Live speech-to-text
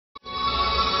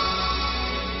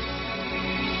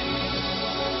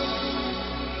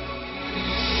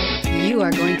You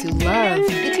are going to love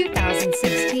the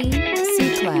 2016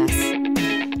 C-Class.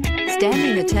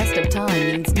 Standing the test of time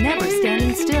means never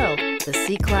standing still. The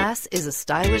C-Class is a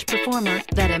stylish performer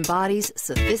that embodies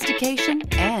sophistication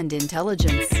and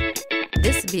intelligence.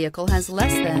 This vehicle has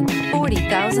less than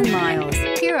 40,000 miles.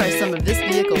 Here are some of this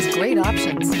vehicle's great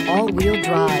options: all-wheel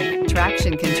drive,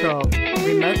 traction control,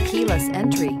 remote keyless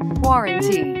entry,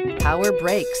 warranty, power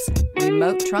brakes,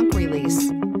 remote trunk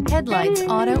release, headlights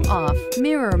auto off,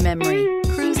 mirror memory,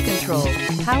 cruise control,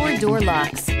 power door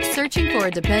locks. Searching for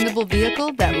a dependable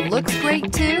vehicle that looks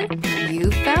great too?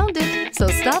 You found it, so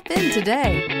stop in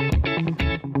today.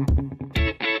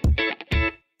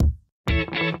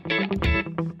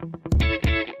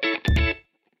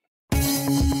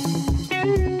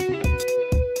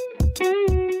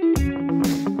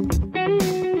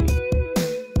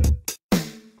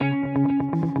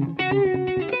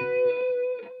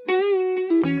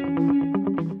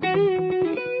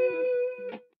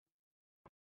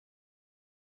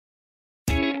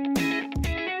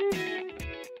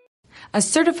 A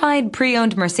certified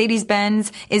pre-owned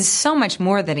Mercedes-Benz is so much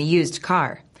more than a used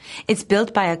car. It's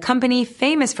built by a company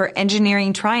famous for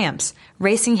engineering triumphs,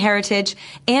 racing heritage,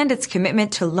 and its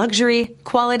commitment to luxury,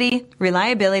 quality,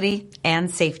 reliability,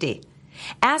 and safety.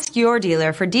 Ask your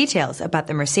dealer for details about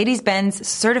the Mercedes-Benz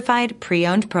Certified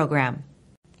Pre-Owned program.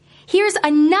 Here's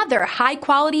another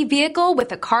high-quality vehicle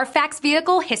with a CARFAX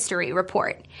Vehicle History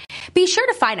Report. Be sure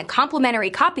to find a complimentary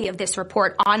copy of this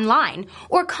report online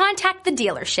or contact the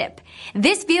dealership.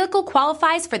 This vehicle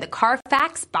qualifies for the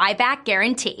CARFAX Buyback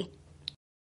Guarantee.